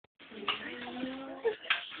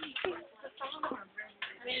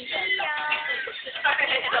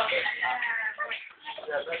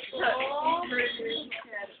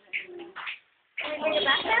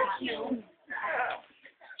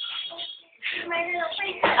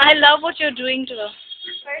I love what you're doing to her.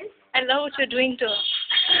 I love what you're doing to her.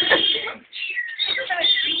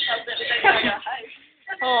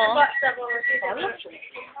 Oh.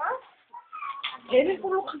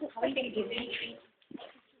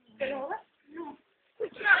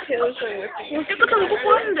 깨끗하게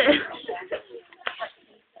뽀뽀하는데.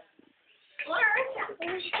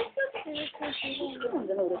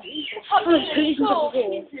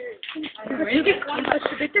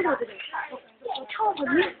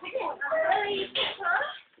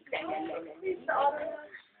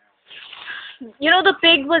 You know, the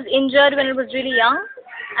pig was injured when it was really young,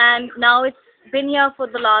 and now it's been here for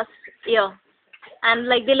the last year. And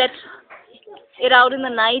like they let it out in the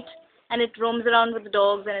night, and it roams around with the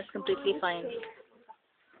dogs, and it's completely fine.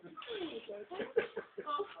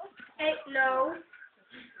 Hey, no.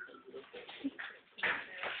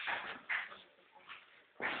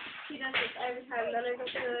 She does this every time. Then I go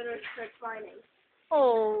to her and start whining.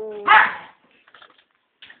 Oh.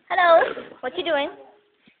 Hello. What you doing?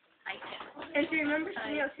 And she remembers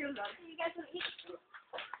me how she was on. You guys want to eat?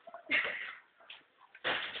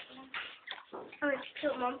 Oh, it's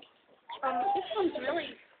cute, Mom. This one's really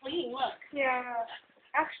clean, look. Yeah.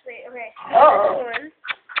 Actually, okay.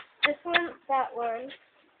 This one, that one.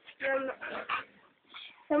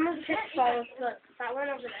 Some of the pictures, look. That one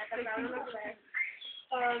over there, that one over there.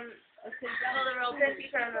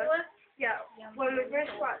 This camera. Yeah. When we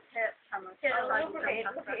first watched it, it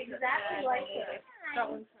looked exactly like it.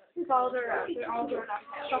 It's all around. They're all around.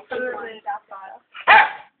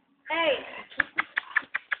 Hey!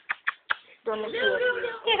 Don't look here.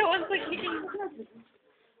 Yeah, it was like eating.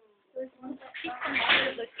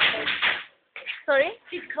 Sorry?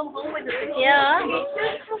 She's come home with us. Yeah.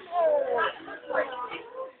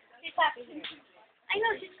 She's happy here. I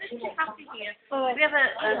know, she's happy here. We have a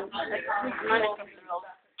man across the road,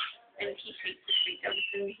 and he hates the street. Every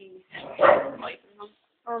time he's fighting him.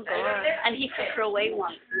 Oh God. And he took her away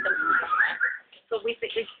once. So we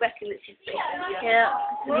think we reckon that she's safe. Yeah.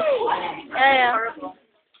 Yeah. Horrible.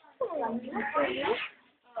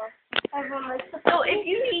 So if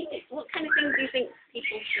you need, what kind of things do you think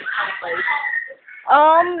people should have like?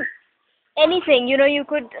 Anything. You know, you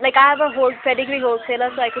could like I have a pedigree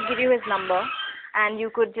wholesaler, so I could give you his number, and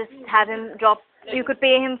you could just have him drop. You could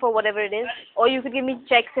pay him for whatever it is, or you could give me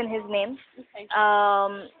checks in his name. Okay.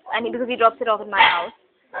 Because he drops it off at my house.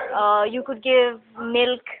 You could give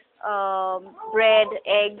milk, bread,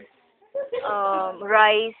 eggs,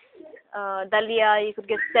 rice, dalia. You could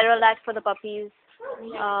give Cerelac for the puppies,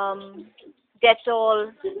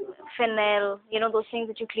 Dettol, Fennel. You know, those things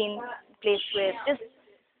that you clean place with. Just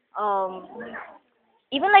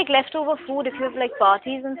even like leftover food, if you have like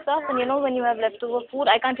parties and stuff, and you know when you have leftover food,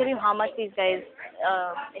 I can't tell you how much these guys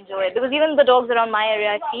enjoy it. Because even the dogs around my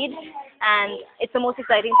area I feed, and it's the most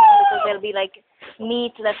exciting thing because there'll be like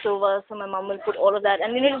meat leftover, so my mom will put all of that,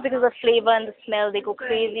 and you know just because of the flavor and the smell, they go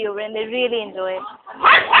crazy over it, and they really enjoy it.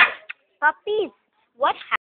 Puppies, what happened?